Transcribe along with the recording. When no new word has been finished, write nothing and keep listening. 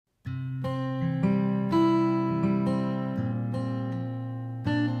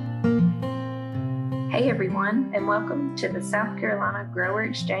Hey everyone, and welcome to the South Carolina Grower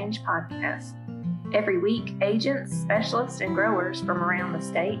Exchange podcast. Every week, agents, specialists, and growers from around the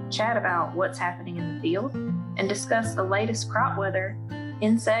state chat about what's happening in the field and discuss the latest crop weather,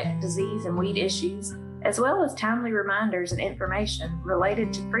 insect, disease, and weed issues, as well as timely reminders and information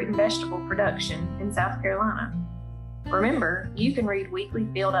related to fruit and vegetable production in South Carolina. Remember, you can read weekly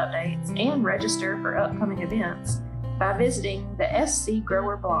field updates and register for upcoming events by visiting the SC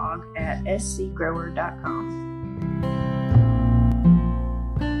Grower blog at scgrower.com.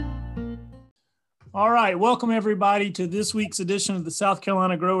 All right, welcome everybody to this week's edition of the South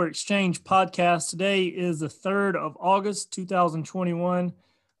Carolina Grower Exchange podcast. Today is the 3rd of August, 2021.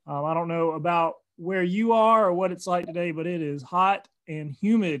 I don't know about where you are or what it's like today, but it is hot and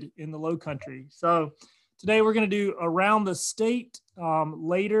humid in the low country. So today we're going to do Around the State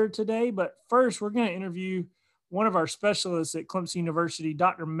later today, but first we're going to interview one of our specialists at Clemson University,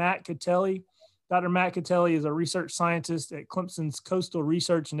 Dr. Matt Cutulle. Dr. Matt Cutulle is a research scientist at Clemson's Coastal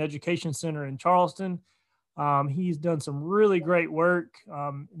Research and Education Center in Charleston. He's done some really great work,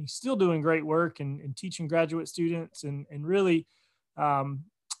 and he's still doing great work and teaching graduate students and really,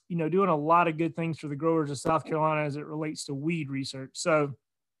 doing a lot of good things for the growers of South Carolina as it relates to weed research. So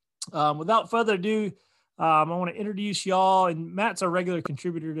without further ado, I want to introduce y'all, and Matt's a regular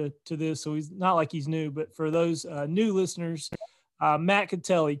contributor to this, so he's not like he's new, but for those new listeners, Matt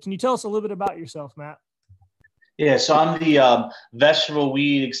Cutulle, can you tell us a little bit about yourself, Matt? Yeah, so I'm the vegetable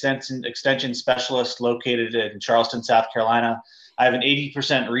weed extension specialist located in Charleston, South Carolina. I have an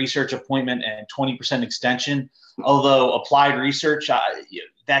 80% research appointment and 20% extension, although applied research,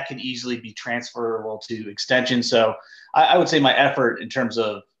 that can easily be transferable to extension. So I would say my effort in terms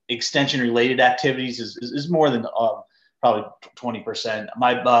of extension-related activities is more than probably 20%.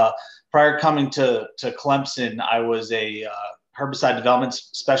 My prior coming to Clemson, I was a herbicide development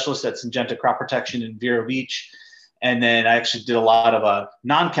specialist at Syngenta Crop Protection in Vero Beach, and then I actually did a lot of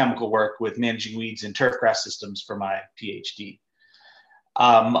non-chemical work with managing weeds and turfgrass systems for my PhD.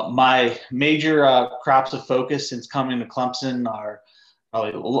 My major crops of focus since coming to Clemson are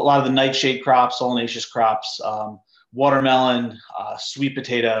probably a lot of the nightshade crops, solanaceous crops, watermelon, sweet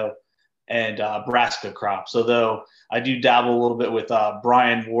potato, and brassica crops. Although I do dabble a little bit with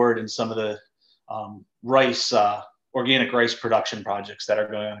Brian Ward and some of the organic rice production projects that are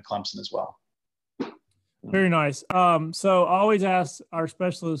going on in Clemson as well. Very nice. So I always ask our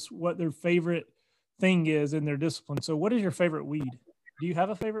specialists what their favorite thing is in their discipline. So what is your favorite weed? Do you have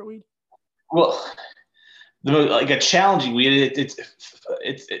a favorite weed? Well, like a challenging weed,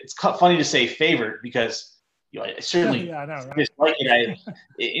 it's funny to say favorite because I certainly dislike it.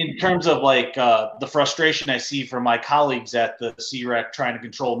 In terms of the frustration I see from my colleagues at the CREC trying to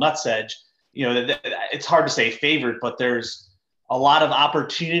control nutsedge, it's hard to say favorite, but there's a lot of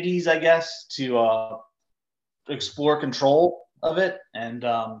opportunities, I guess, to explore control of it. And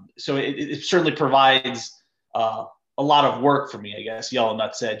so it certainly provides a lot of work for me, I guess, yellow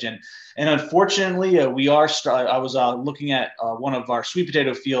nutsedge. And unfortunately, I was looking at one of our sweet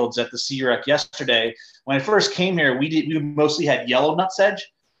potato fields at the CREC yesterday. When I first came here, we mostly had yellow nutsedge,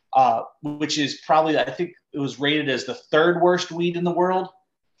 which is probably, I think it was rated as the 3rd worst weed in the world.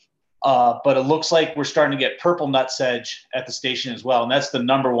 But it looks like we're starting to get purple nutsedge at the station as well. And that's the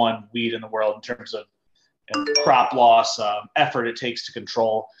 #1 weed in the world in terms of crop loss, effort it takes to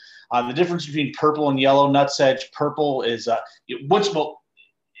control. The difference between purple and yellow nutsedge, purple is you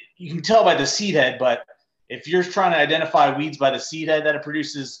can tell by the seed head, but if you're trying to identify weeds by the seed head that it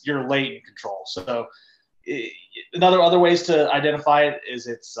produces, you're late in control. So other ways to identify it is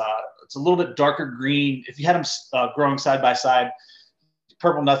it's a little bit darker green. If you had them growing side by side,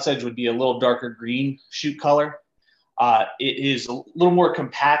 purple nutsedge would be a little darker green shoot color. It is a little more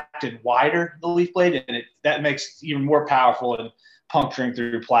compact and wider, the leaf blade, and that makes it even more powerful in puncturing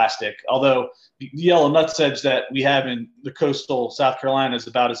through plastic. Although the yellow nutsedge that we have in the coastal South Carolina is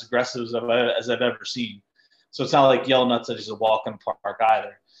about as aggressive as I've ever seen. So it's not like yellow nutsedge is a walk in the park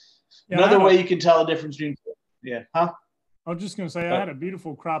either. Yeah, another way you can tell the difference between, I was just going to say, I had a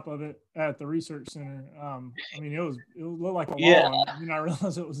beautiful crop of it at the research center. It looked like a lawn, and I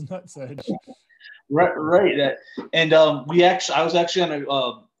realized it was nutsedge. Right. And I was actually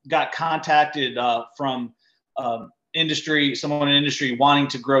got contacted from someone in industry wanting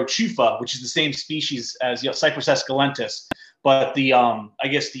to grow chufa, which is the same species as Cypress esculentus, but I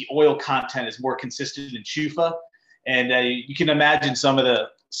guess the oil content is more consistent in chufa. And you can imagine some of the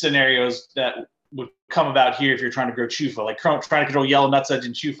scenarios that would come about here if you're trying to grow chufa, like trying to control yellow nutsedge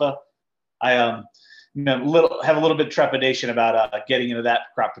in chufa. I have a little bit of trepidation about getting into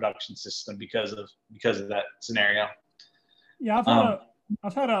that crop production system because of that scenario. Yeah,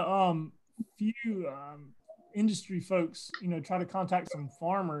 I've had a few industry folks, try to contact some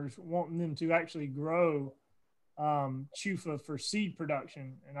farmers wanting them to actually grow chufa for seed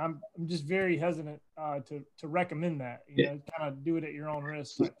production, and I'm just very hesitant to recommend that. Kind of do it at your own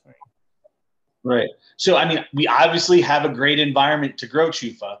risk type thing. Right. So I mean, we obviously have a great environment to grow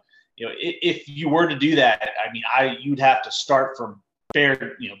chufa. If you were to do that, I mean, you'd have to start from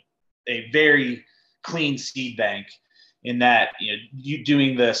a very clean seed bank. In that, you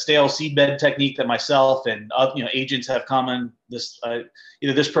doing the stale seed bed technique that myself and agents have come on this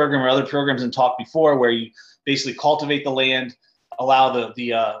either this program or other programs and talked before, where you basically cultivate the land, allow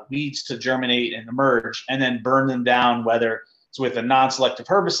the weeds to germinate and emerge, and then burn them down, whether it's with a non-selective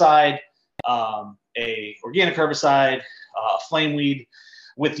herbicide, a organic herbicide, flame weed.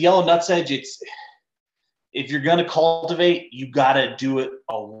 With yellow nutsedge, if you're going to cultivate, you got to do it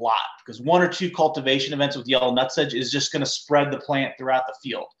a lot, because 1 or 2 cultivation events with yellow nutsedge is just going to spread the plant throughout the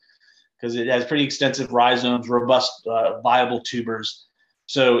field, because it has pretty extensive rhizomes, robust, viable tubers.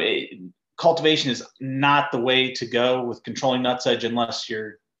 So cultivation is not the way to go with controlling nutsedge unless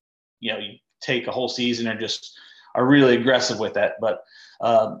you take a whole season and just are really aggressive with that. But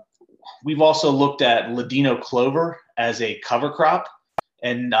we've also looked at Ladino clover as a cover crop.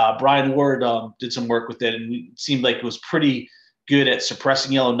 And Brian Ward did some work with it, and it seemed like it was pretty good at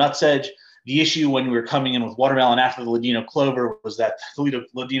suppressing yellow nutsedge. The issue when we were coming in with watermelon after the Ladino clover was that the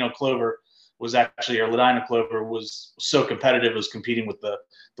Ladino clover was actually, or Ladino clover was so competitive, it was competing with the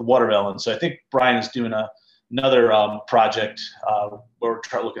watermelon. So I think Brian is doing another project where we're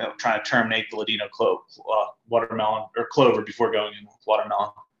trying to terminate the Ladino watermelon or clover before going in with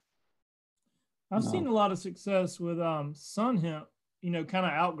watermelon. I've seen a lot of success with sun hemp, kind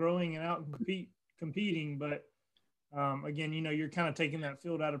of outgrowing and out competing, but again, you're kind of taking that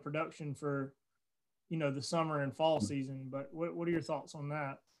field out of production for, the summer and fall season. But what are your thoughts on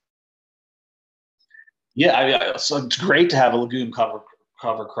that? Yeah, I mean, so it's great to have a legume cover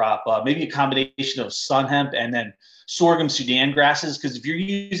crop, maybe a combination of sun hemp and then sorghum Sudan grasses, because if you're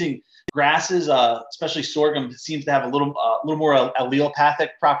using grasses, especially sorghum, seems to have a little more allelopathic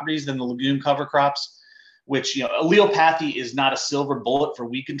properties than the legume cover crops, which, allelopathy is not a silver bullet for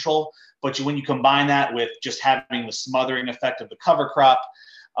weed control, but when you combine that with just having the smothering effect of the cover crop,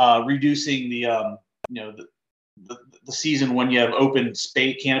 reducing the season when you have open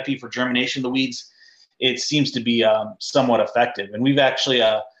spade canopy for germination of the weeds, it seems to be somewhat effective. And we've actually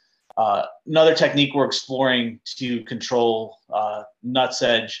another technique we're exploring to control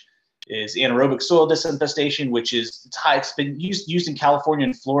nutsedge is anaerobic soil disinfestation, which is it's been used in California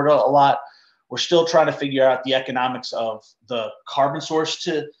and Florida a lot. We're still trying to figure out the economics of the carbon source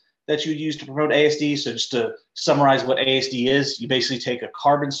that you would use to promote ASD. So just to summarize what ASD is, you basically take a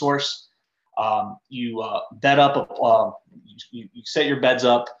carbon source, you bed up, you set your beds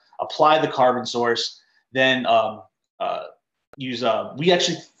up, apply the carbon source, then we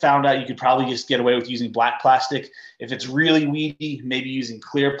actually found out you could probably just get away with using black plastic. If it's really weedy, maybe using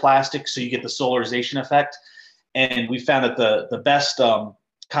clear plastic so you get the solarization effect. And we found that the best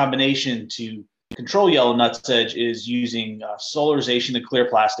combination to control yellow nutsedge is using solarization and clear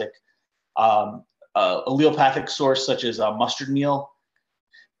plastic, allelopathic source such as mustard meal,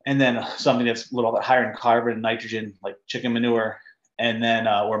 and then something that's a little bit higher in carbon and nitrogen like chicken manure, and then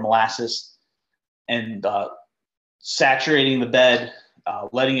or molasses, and saturating the bed,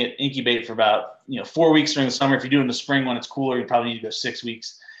 letting it incubate for about 4 weeks during the summer. If you do it in the spring when it's cooler, you probably need to go 6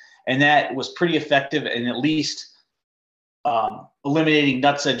 weeks, and that was pretty effective in at least eliminating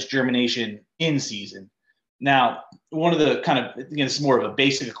nutsedge germination in season. Now, one of the again, it's more of a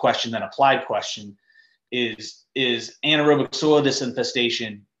basic question than applied question, is anaerobic soil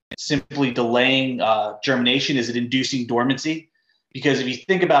disinfestation simply delaying germination? Is it inducing dormancy? Because if you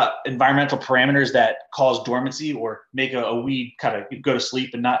think about environmental parameters that cause dormancy or make a weed kind of go to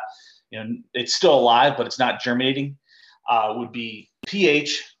sleep and not, it's still alive, but it's not germinating, would be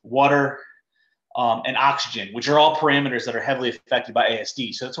pH, water, and oxygen, which are all parameters that are heavily affected by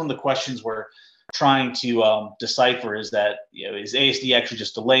ASD. So that's one of the questions we're trying to decipher, is that, is ASD actually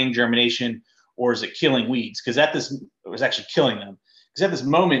just delaying germination, or is it killing weeds? Because it was actually killing them. Because at this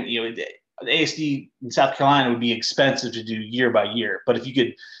moment, the ASD in South Carolina would be expensive to do year by year. But if you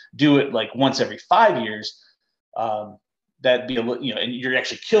could do it like once every 5 years, that'd be and you're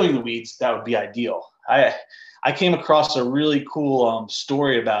actually killing the weeds, that would be ideal. I came across a really cool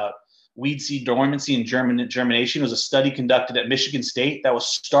story about weed seed dormancy and germination. It was a study conducted at Michigan State that was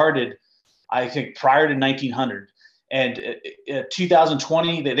started, I think, prior to 1900. And in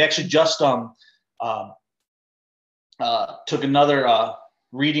 2020, they actually just took another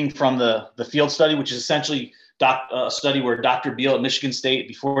reading from the field study, which is essentially a study where Dr. Beal at Michigan State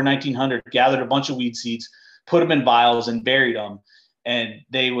before 1900 gathered a bunch of weed seeds, put them in vials, and buried them. And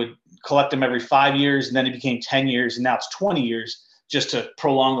they would collect them every 5 years, and then it became 10 years, and now it's 20 years just to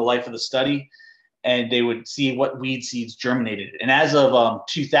prolong the life of the study. And they would see what weed seeds germinated. And as of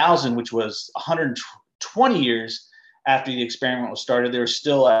 2000, which was 120 years after the experiment was started, there was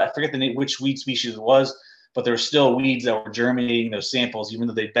still, I forget the name, which weed species it was, but there were still weeds that were germinating those samples, even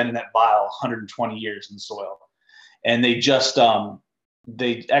though they'd been in that vial 120 years in the soil. And they just,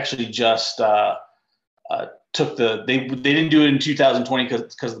 they actually just took they didn't do it in 2020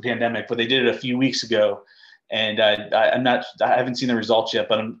 because of the pandemic, but they did it a few weeks ago. And I haven't seen the results yet,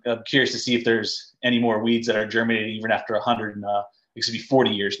 but I'm curious to see if there's any more weeds that are germinating even after 40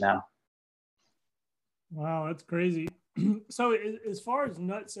 years now. Wow, that's crazy. So as far as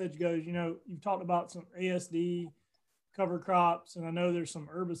nutsedge goes, you've talked about some ASD cover crops, and I know there's some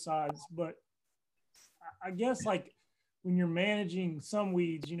herbicides, but I guess like when you're managing some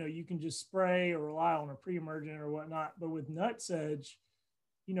weeds, you can just spray or rely on a pre-emergent or whatnot. But with nutsedge,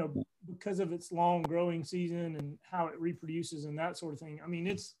 because of its long growing season and how it reproduces and that sort of thing, I mean,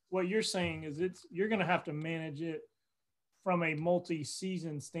 it's what you're saying is you're going to have to manage it from a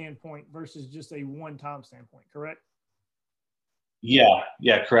multi-season standpoint versus just a one-time standpoint, correct? Yeah,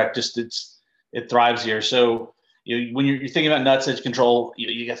 correct. Just it thrives here. So when you're thinking about nutsedge control,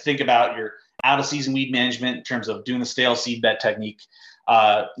 you got to think about your out of season weed management in terms of doing the stale seed bed technique.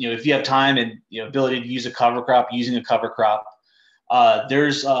 If you have time and ability to use a cover crop, using a cover crop.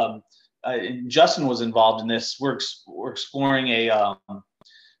 There's and Justin was involved in this. We're exploring a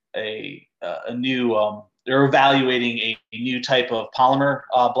new. They're evaluating a new type of polymer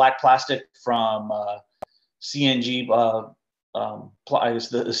black plastic from CNG. I guess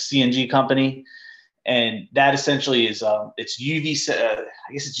the CNG company, and that essentially is it's UV.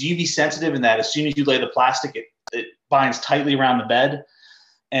 I guess it's UV sensitive in that as soon as you lay the plastic, it binds tightly around the bed,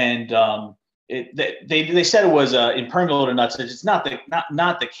 and they said it was impermeable to nutsedge. It's not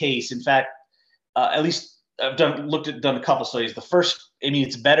the case. In fact, at least I've done a couple studies. The first,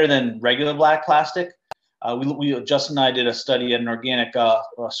 it's better than regular black plastic. Justin and I did a study at an organic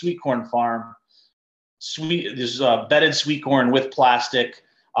sweet corn farm. There's bedded sweet corn with plastic.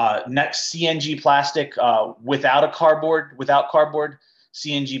 Next CNG plastic without cardboard,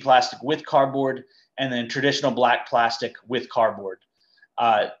 CNG plastic with cardboard, and then traditional black plastic with cardboard.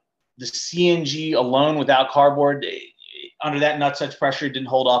 The CNG alone without cardboard, under that nutsedge pressure, it didn't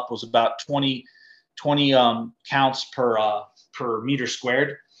hold up. It was about 20 counts per meter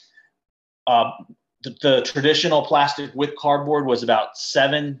squared. The traditional plastic with cardboard was about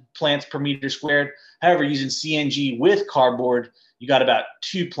 7 plants per meter squared. However, using CNG with cardboard, you got about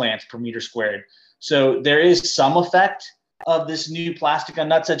 2 plants per meter squared. So there is some effect of this new plastic on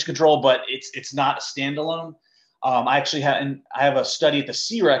nutsedge control, but it's not a standalone. I actually have a study at the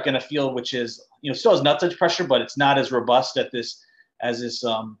CREC in a field which is still has nutsedge pressure, but it's not as robust at this this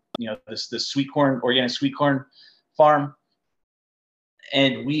sweet corn, organic sweet corn farm.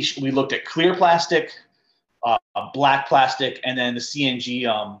 And we looked at clear plastic, black plastic, and then the CNG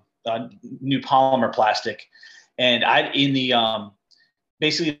new polymer plastic. And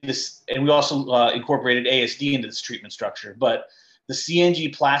basically this, and we also incorporated ASD into this treatment structure. But the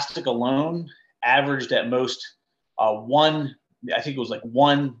CNG plastic alone averaged at most one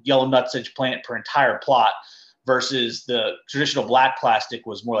yellow nutsedge plant per entire plot, versus the traditional black plastic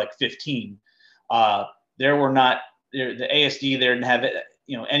was more like 15. The ASD there didn't have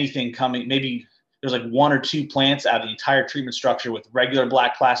anything coming. Maybe there's like 1 or 2 plants out of the entire treatment structure with regular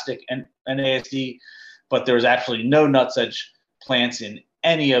black plastic and ASD, but there was actually no nutsedge plants in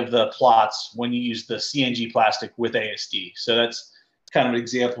any of the plots when you use the CNG plastic with ASD. So that's kind of an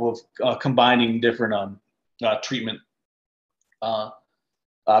example of combining different treatment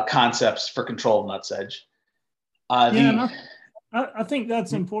concepts for control of nutsedge. I think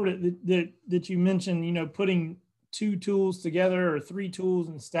that's important that you mentioned, putting 2 tools together or 3 tools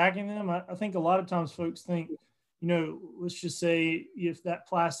and stacking them. I think a lot of times folks think, let's just say if that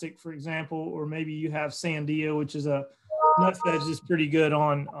plastic, for example, or maybe you have Sandia, which is a nutsedge is pretty good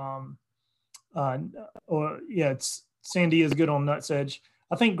on, Sandia is good on nutsedge.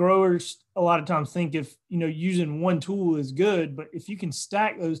 I think growers a lot of times think if, using one tool is good, but if you can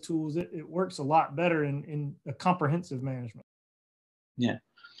stack those tools, it works a lot better in a comprehensive management. Yeah.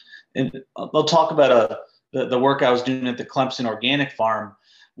 And I'll talk about the work I was doing at the Clemson Organic Farm.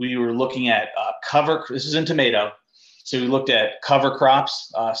 We were looking at this is in tomato. So we looked at cover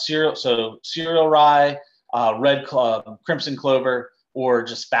crops, cereal rye, crimson clover, or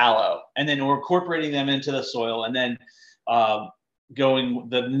just fallow. And then we're incorporating them into the soil. And then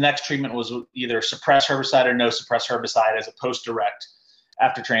the next treatment was either suppress herbicide or no suppress herbicide as a post-direct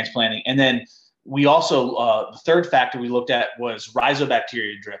after transplanting. And then we also, the third factor we looked at was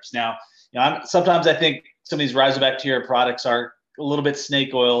rhizobacteria drips. Now, sometimes I think some of these rhizobacteria products are a little bit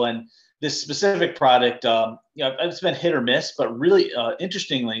snake oil, and this specific product, it's been hit or miss, but really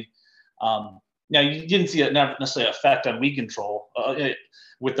interestingly, now you didn't see it not necessarily effect on weed control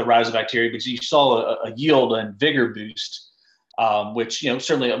with the rhizobacteria, because you saw a yield and vigor boost, which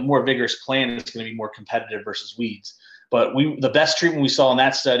certainly a more vigorous plant is going to be more competitive versus weeds. But the best treatment we saw in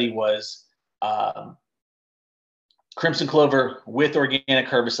that study was crimson clover with organic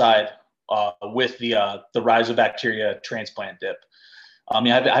herbicide with the rhizobacteria transplant dip. I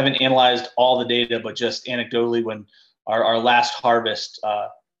haven't analyzed all the data, but just anecdotally, when our last harvest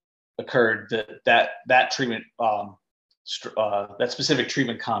occurred, that treatment, that specific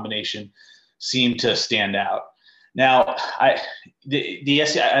treatment combination seemed to stand out. Now, I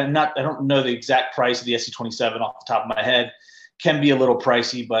don't know the exact price of the SC27 off the top of my head. Can be a little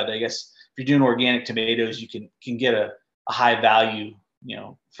pricey, but I guess if you're doing organic tomatoes, you can get a high value,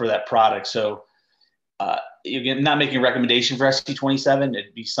 for that product. So again, not making a recommendation for SC27.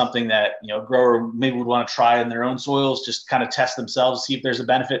 It'd be something that a grower maybe would want to try in their own soils, just kind of test themselves, see if there's a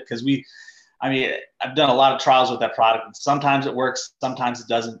benefit. Because I've done a lot of trials with that product, and sometimes it works, sometimes it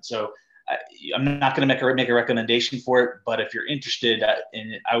doesn't. So I'm not going to make a recommendation for it, but if you're interested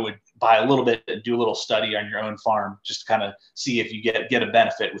in it, I would buy a little bit and do a little study on your own farm, just to kind of see if you get a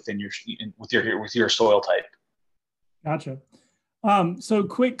benefit with your soil type. Gotcha. So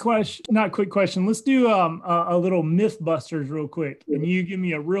not quick question. Let's do a little myth busters real quick, and you give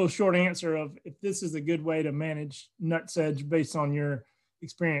me a real short answer of if this is a good way to manage nutsedge based on your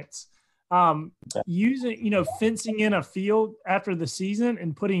experience. Using, fencing in a field after the season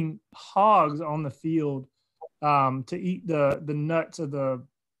and putting hogs on the field to eat the nuts of the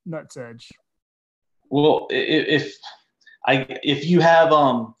nutsedge. Well, if you have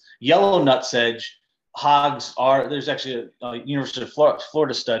yellow nutsedge, hogs there's actually a University of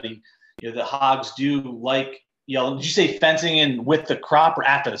Florida study, that hogs do like yellow. Did you say fencing in with the crop or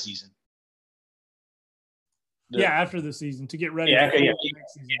after the season? After the season, to get ready. Next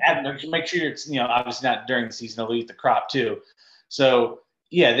season. Make sure it's obviously not during the season. They'll eat the crop too. So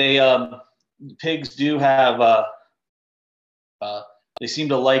they pigs do have they seem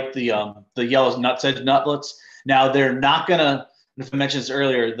to like the yellow nutsedge nutlets. Now they're not gonna. If I mentioned this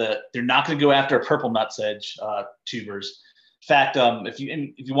earlier, they're not gonna go after purple nutsedge tubers. In fact,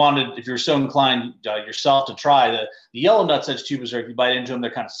 if you're so inclined yourself to try the yellow nutsedge tubers, or if you bite into them,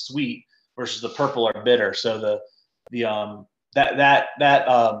 they're kind of sweet, versus the purple are bitter. So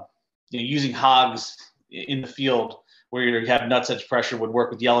using hogs in the field where you have nutsedge pressure would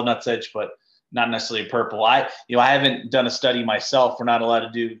work with yellow nutsedge, but not necessarily purple. I haven't done a study myself. We're not allowed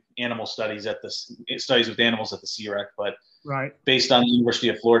to do animal studies studies with animals at the CREC, but right, based on the University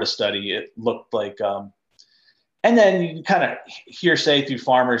of Florida study, it looked like. And then you kind of hearsay through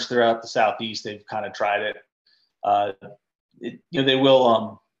farmers throughout the Southeast, they've kind of tried it. They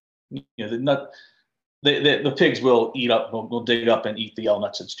will. The pigs will will dig up and eat the yellow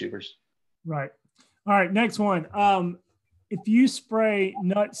nutsedge tubers. Right. All right. Next one. If you spray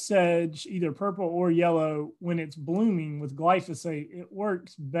nutsedge, either purple or yellow, when it's blooming with glyphosate, it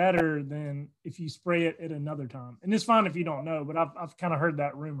works better than if you spray it at another time. And it's fine if you don't know, but I've kind of heard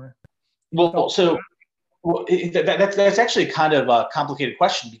that rumor. That's actually kind of a complicated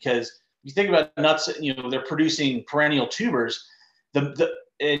question, because if you think about nuts, they're producing perennial tubers. And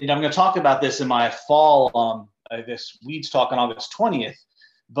I'm going to talk about this in my fall, this weeds talk on August 20th.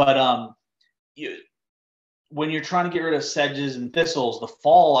 But when you're trying to get rid of sedges and thistles, the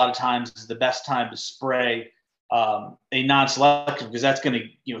fall a lot of times is the best time to spray a non-selective, because that's going to,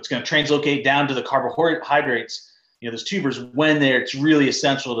 it's going to translocate down to the carbohydrates, those tubers, when it's really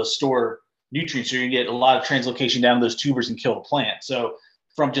essential to store nutrients. So you get a lot of translocation down to those tubers and kill the plant. So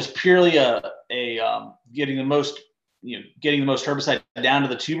from just purely getting the most herbicide down to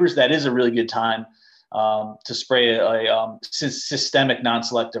the tubers, that is a really good time to spray a systemic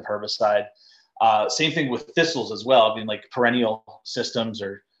non-selective herbicide. Same thing with thistles as well. Like perennial systems,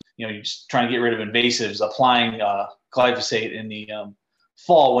 or you're just trying to get rid of invasives. Applying glyphosate in the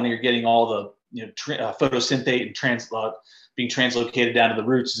fall when you're getting all the photosynthate and being translocated down to the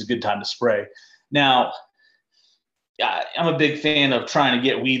roots is a good time to spray. Now, I'm a big fan of trying to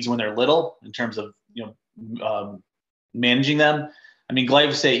get weeds when they're little, in terms of managing them.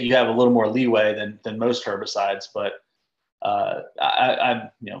 Glyphosate, you have a little more leeway than most herbicides, but I'm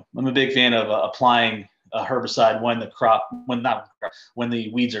a big fan of applying a herbicide when the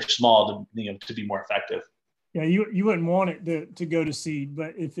weeds are small to be more effective. Yeah, you wouldn't want it to go to seed,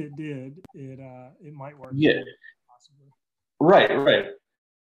 but if it did, it might work. Yeah. Possibly. Right.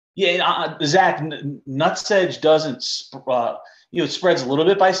 Yeah, Zach, nutsedge doesn't, it spreads a little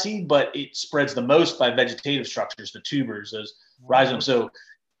bit by seed, but it spreads the most by vegetative structures, the tubers, those rhizomes. So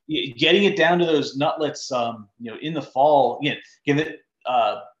getting it down to those nutlets, in the fall, give it.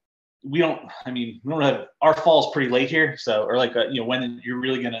 We don't have, our fall's pretty late here, so when you're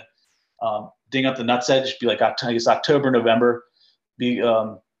really gonna ding up the nutsedge, be like October, November, be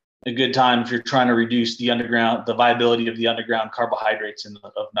a good time if you're trying to reduce the viability of the underground carbohydrates of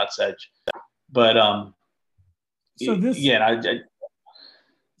nutsedge. But I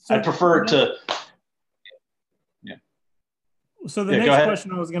prefer to. Yeah. So the next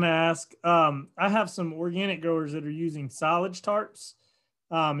question I was going to ask, I have some organic growers that are using silage tarps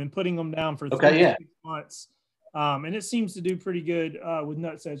and putting them down for 3 to 6 months. And it seems to do pretty good with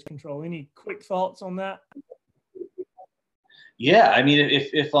nutsedge control. Any quick thoughts on that? Yeah, I mean,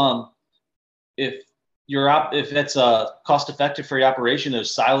 if that's cost effective for your operation,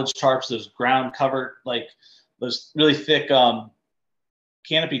 those silage tarps, those ground cover, like those really thick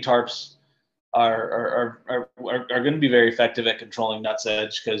canopy tarps are going to be very effective at controlling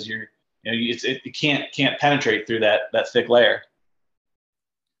nutsedge because it can't penetrate through that thick layer.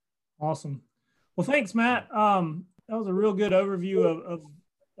 Awesome. Well, thanks, Matt. That was a real good overview of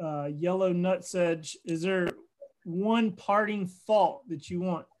yellow nutsedge. Is there one parting thought that you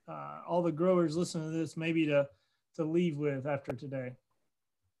want all the growers listening to this maybe to leave with after today?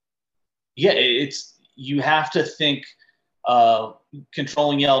 Yeah, you have to think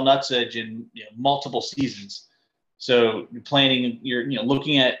controlling yellow nutsedge in multiple seasons. So you're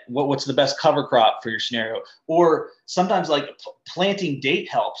looking at what's the best cover crop for your scenario, or sometimes like planting date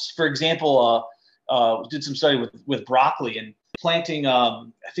helps. For example, did some study with broccoli and planting. I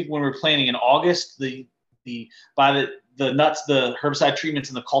think when we were planting in August, the herbicide treatments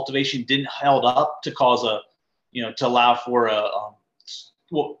and the cultivation didn't held up to cause to allow for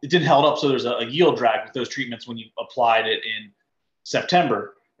it didn't held up, so there's a yield drag with those treatments when you applied it in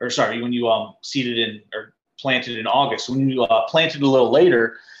September, when you seeded in or planted in August. When you planted a little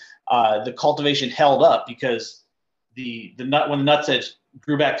later, the cultivation held up because when the nutsedge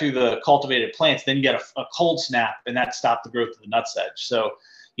grew back through the cultivated plants, then you get a cold snap, and that stopped the growth of the nutsedge. So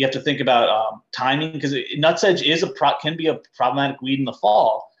you have to think about timing, because nutsedge can be a problematic weed in the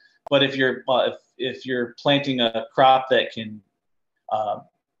fall. But if you're planting a crop that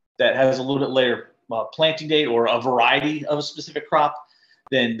has a little bit later planting date, or a variety of a specific crop,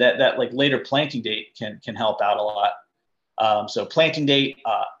 then that like later planting date can help out a lot. So planting date,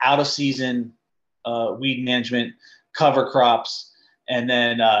 out of season weed management, cover crops, and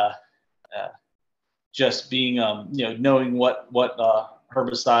then just being knowing what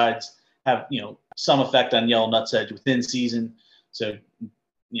herbicides have some effect on yellow nutsedge within season. So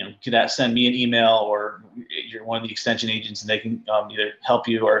could send me an email, or you're one of the extension agents, and they can either help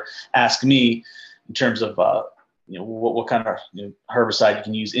you or ask me in terms of what kind of herbicide you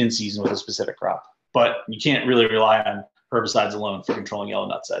can use in season with a specific crop. But you can't really rely on herbicides alone for controlling yellow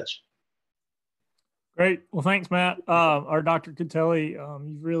nutsedge. Great. Well, thanks, Matt. Our Dr. Cutulle,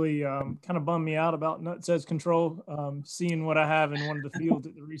 you've really kind of bummed me out about nutsedge control, seeing what I have in one of the fields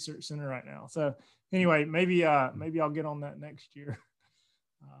at the research center right now. So anyway, maybe I'll get on that next year.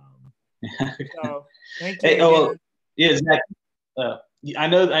 So thank you. Yeah, Zach, I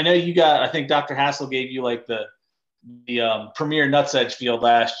know you got. I think Dr. Hassel gave you like the premier nutsedge field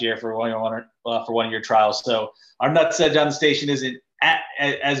last year for one of your trials. So our nutsedge on the station isn't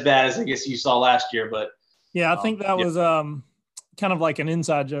as bad as I guess you saw last year, but yeah, I think that was kind of like an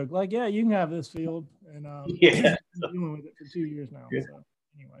inside joke. Like, yeah, you can have this field, and yeah, been dealing with it for 2 years now. Yeah. So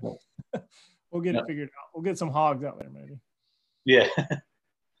anyway, we'll get it figured out. We'll get some hogs out there, maybe. Yeah.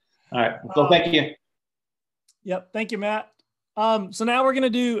 All right. Well, thank you. Yep. Thank you, Matt. So now we're going to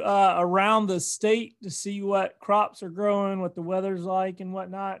do around the state to see what crops are growing, what the weather's like, and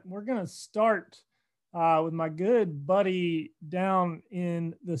whatnot. We're going to start with my good buddy down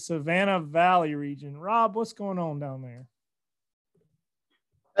in the Savannah Valley region. Rob, what's going on down there?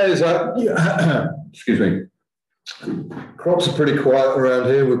 Hey, Zach. Excuse me. Crops are pretty quiet around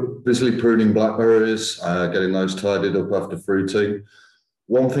here. We're busily pruning blackberries, getting those tidied up after fruiting.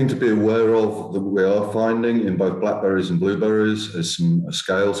 One thing to be aware of that we are finding in both blackberries and blueberries is some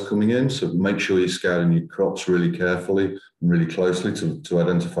scales coming in. So make sure you're scouting your crops really carefully and really closely to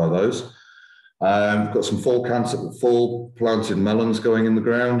identify those. We've got some fall planted melons going in the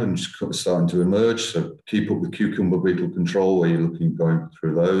ground and just starting to emerge. So keep up with cucumber beetle control where you're going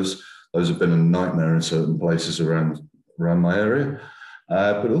through those. Those have been a nightmare in certain places around my area.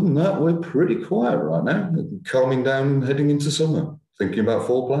 But other than that, we're pretty quiet right now, calming down, heading into summer, thinking about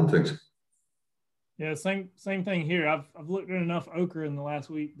fall plantings. Yeah, same thing here. I've looked at enough okra in the last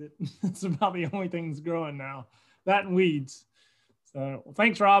week that it's about the only thing that's growing now. That and weeds. So well,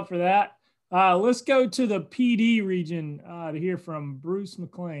 thanks, Rob, for that. Let's go to the PD region to hear from Bruce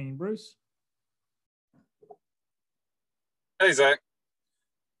McLean. Bruce? Hey, Zach.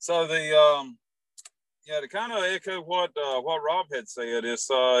 So to kind of echo what Rob had said,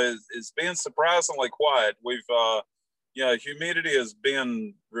 it's been surprisingly quiet. We've humidity has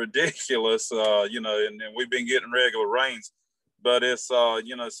been ridiculous, and we've been getting regular rains, but it's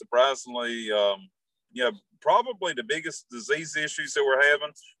surprisingly probably the biggest disease issues that we're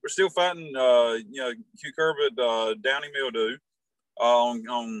having. We're still fighting cucurbit downy mildew on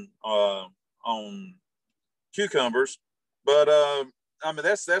cucumbers, but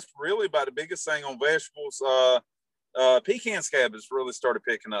that's really about the biggest thing on vegetables. Pecan scab has really started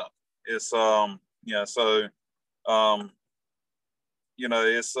picking up. It's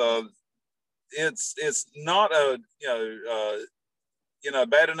it's not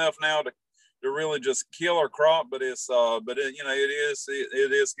bad enough now to really just kill our crop, but it is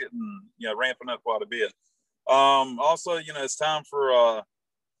getting ramping up quite a bit. Also, it's time for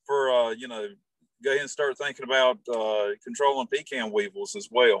go ahead and start thinking about controlling pecan weevils as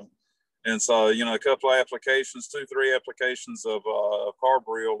well. And so, a couple of applications, 2-3 applications of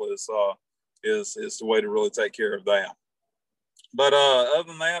carbaryl is the way to really take care of that. But other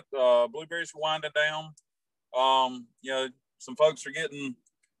than that, blueberries are winding down. Some folks are getting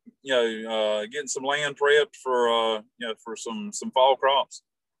some land prepped for some fall crops.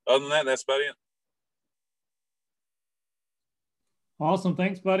 Other than that, that's about it. Awesome,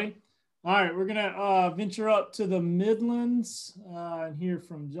 thanks, buddy. All right, we're gonna venture up to the Midlands and hear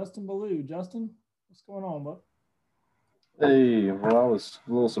from Justin Ballou. Justin, what's going on, bud? Hey, well, I was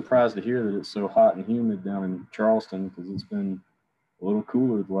a little surprised to hear that it's so hot and humid down in Charleston because it's been a little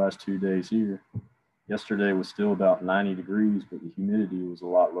cooler the last 2 days here. Yesterday was still about 90 degrees, but the humidity was a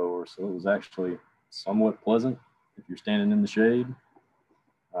lot lower, so it was actually somewhat pleasant if you're standing in the shade.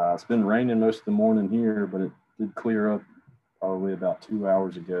 It's been raining most of the morning here, but it did clear up probably about 2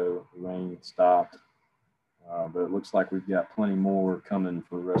 hours ago. The rain stopped, but it looks like we've got plenty more coming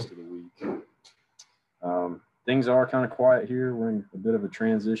for the rest of the week. Things are kind of quiet here. We're in a bit of a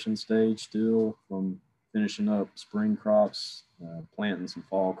transition stage still from finishing up spring crops, planting some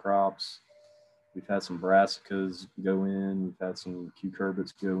fall crops. We've had some brassicas go in. We've had some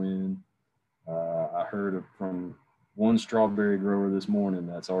cucurbits go in. I heard from one strawberry grower this morning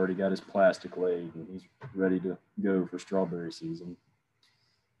that's already got his plastic laid and he's ready to go for strawberry season.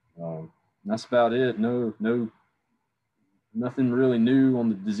 That's about it. Nothing really new on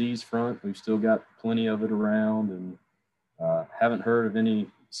the disease front. We've still got plenty of it around, and haven't heard of any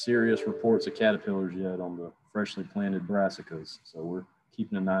serious reports of caterpillars yet on the freshly planted brassicas. So we're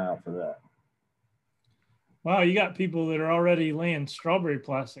keeping an eye out for that. Wow, you got people that are already laying strawberry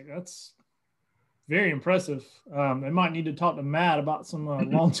plastic. That's very impressive. They might need to talk to Matt about some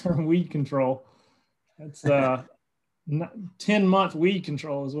long-term weed control. That's 10-month weed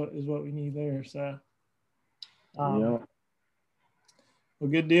control is what we need there. So, Yeah. Well,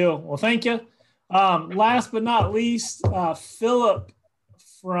 good deal. Well, thank you. Last but not least, Phillip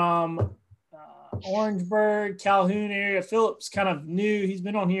from Orangeburg, Calhoun area. Phillip's kind of new. He's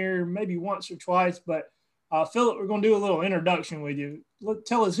been on here maybe once or twice, but Phillip, we're going to do a little introduction with you.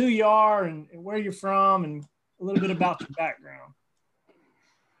 Tell us who you are and where you're from and a little bit about your background.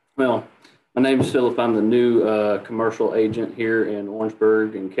 Well, my name is Phillip. I'm the new commercial agent here in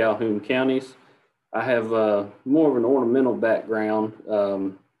Orangeburg and Calhoun counties. I have more of an ornamental background,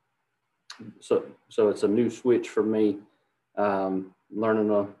 so it's a new switch for me,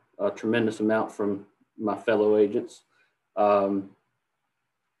 learning a tremendous amount from my fellow agents. But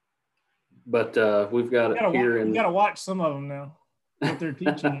we've got it here. You got to watch some of them now, what they're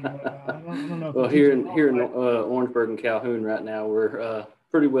teaching you. I don't know. Well, here in Orangeburg and Calhoun right now, we're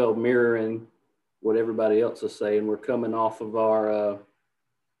pretty well mirroring what everybody else is saying. We're coming off of our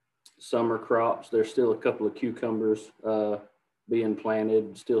summer crops. There's still a couple of cucumbers being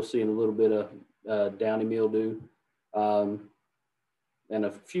planted, still seeing a little bit of downy mildew and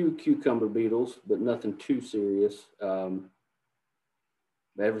a few cucumber beetles, but nothing too serious.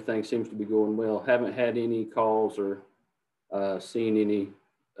 Everything seems to be going well. Haven't had any calls or seen any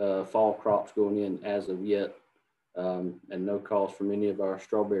fall crops going in as of yet, and no calls from any of our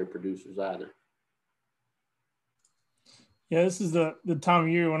strawberry producers either. Yeah, this is the time of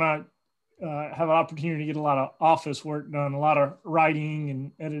year when I have an opportunity to get a lot of office work done, a lot of writing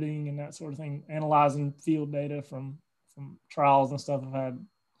and editing and that sort of thing, analyzing field data from some trials and stuff I've had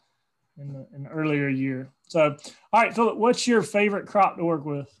in the earlier year. So, all right, Phillip, what's your favorite crop to work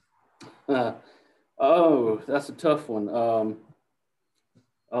with? Oh, that's a tough one.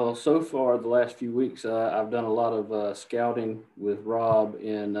 So far the last few weeks, I've done a lot of scouting with Rob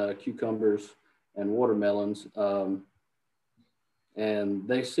in cucumbers and watermelons. And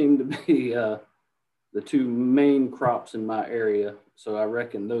they seem to be the two main crops in my area. So I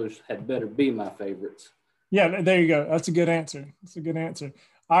reckon those had better be my favorites. Yeah, there you go. That's a good answer. That's a good answer.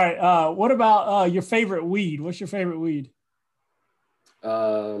 All right. What about your favorite weed? What's your favorite weed?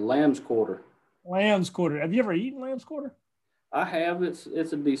 Lamb's quarter. Lamb's quarter. Have you ever eaten lamb's quarter? I have. It's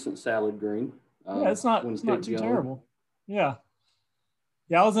a decent salad green. Yeah, it's not too terrible. Yeah.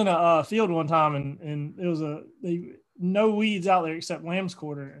 Yeah, I was in a field one time and it was no weeds out there except lamb's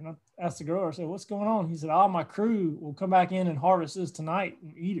quarter. And I asked the grower, I said, what's going on? He said, my crew will come back in and harvest this tonight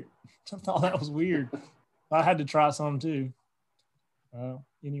and eat it. I thought that was weird. I had to try some too.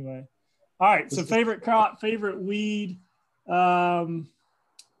 Anyway. All right. So favorite crop, favorite weed. I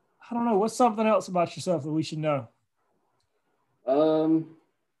don't know. What's something else about yourself that we should know?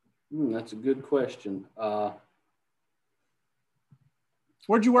 That's a good question.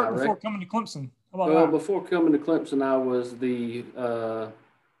 Where'd you work before coming to Clemson? How about that? Before coming to Clemson, I was the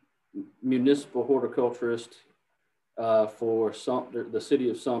municipal horticulturist for Sumter, the city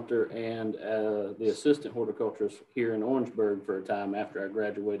of Sumter, and the assistant horticulturist here in Orangeburg for a time after I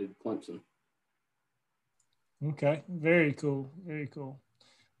graduated Clemson. Okay, very cool, very cool.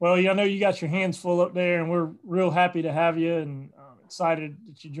 Well, I know you got your hands full up there, and we're real happy to have you and excited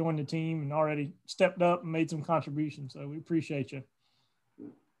that you joined the team and already stepped up and made some contributions. So we appreciate you.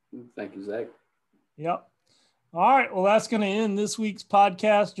 Thank you, Zach. Yep. All right. Well, that's going to end this week's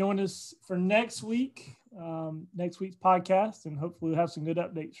podcast. Join us for next week's podcast, and hopefully we'll have some good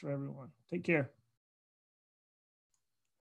updates for everyone. Take care.